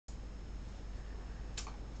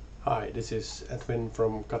Hi, this is Edwin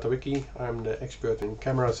from Catawiki. I'm the expert in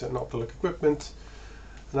cameras and optical equipment,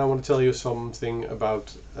 and I want to tell you something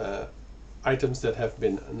about items that have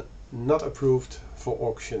been not approved for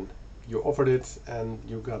auction. You offered it and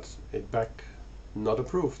you got it back not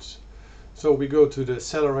approved. So we go to the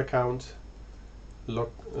seller account,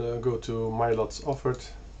 go to my lots offered,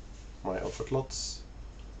 my offered lots,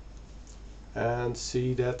 and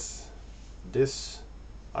see that this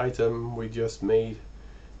item we just made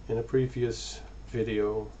in a previous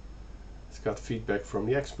video, it's got feedback from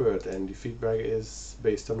the expert, and the feedback is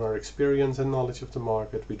based on our experience and knowledge of the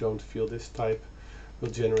market. We don't feel this type will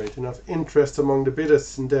generate enough interest among the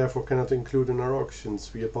bidders and therefore cannot include in our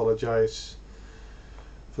auctions. We apologize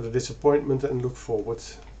for the disappointment and look forward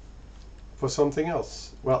for something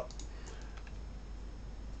else. Well,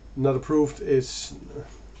 not approved is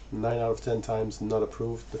 9 out of 10 times not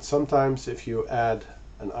approved, but sometimes if you add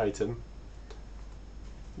an item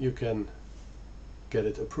you can get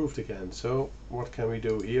it approved again. So what can we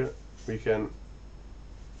do here? We can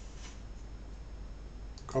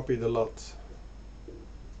copy the lot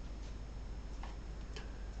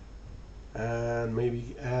and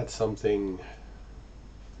maybe add something.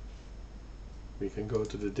 We can go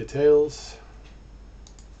to the details,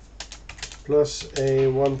 plus a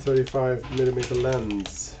 135mm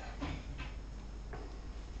lens.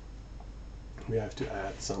 We have to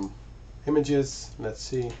add some images. Let's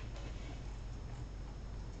see.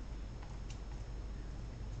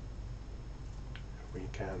 We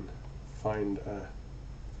can find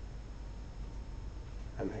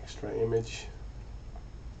an extra image.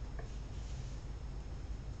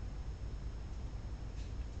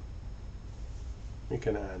 We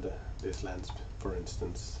can add this lens, for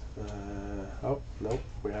instance. Oh no,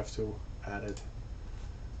 we have to add it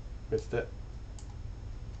with the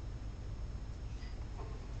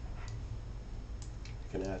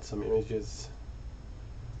can add some images.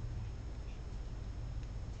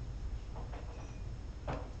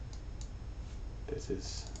 This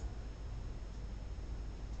is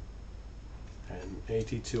an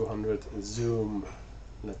 8200 zoom.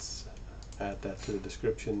 Let's add that to the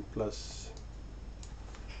description, plus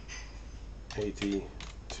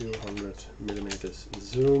 8200mm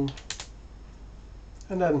zoom,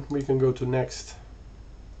 and then we can go to next,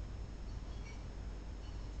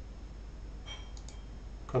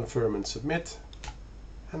 confirm and submit,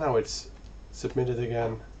 and now it's submitted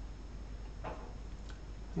again.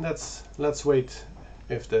 And let's wait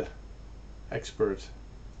if the expert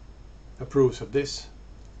approves of this.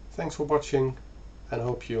 Thanks for watching and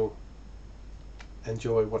hope you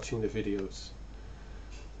enjoy watching the videos.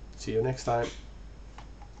 See you next time.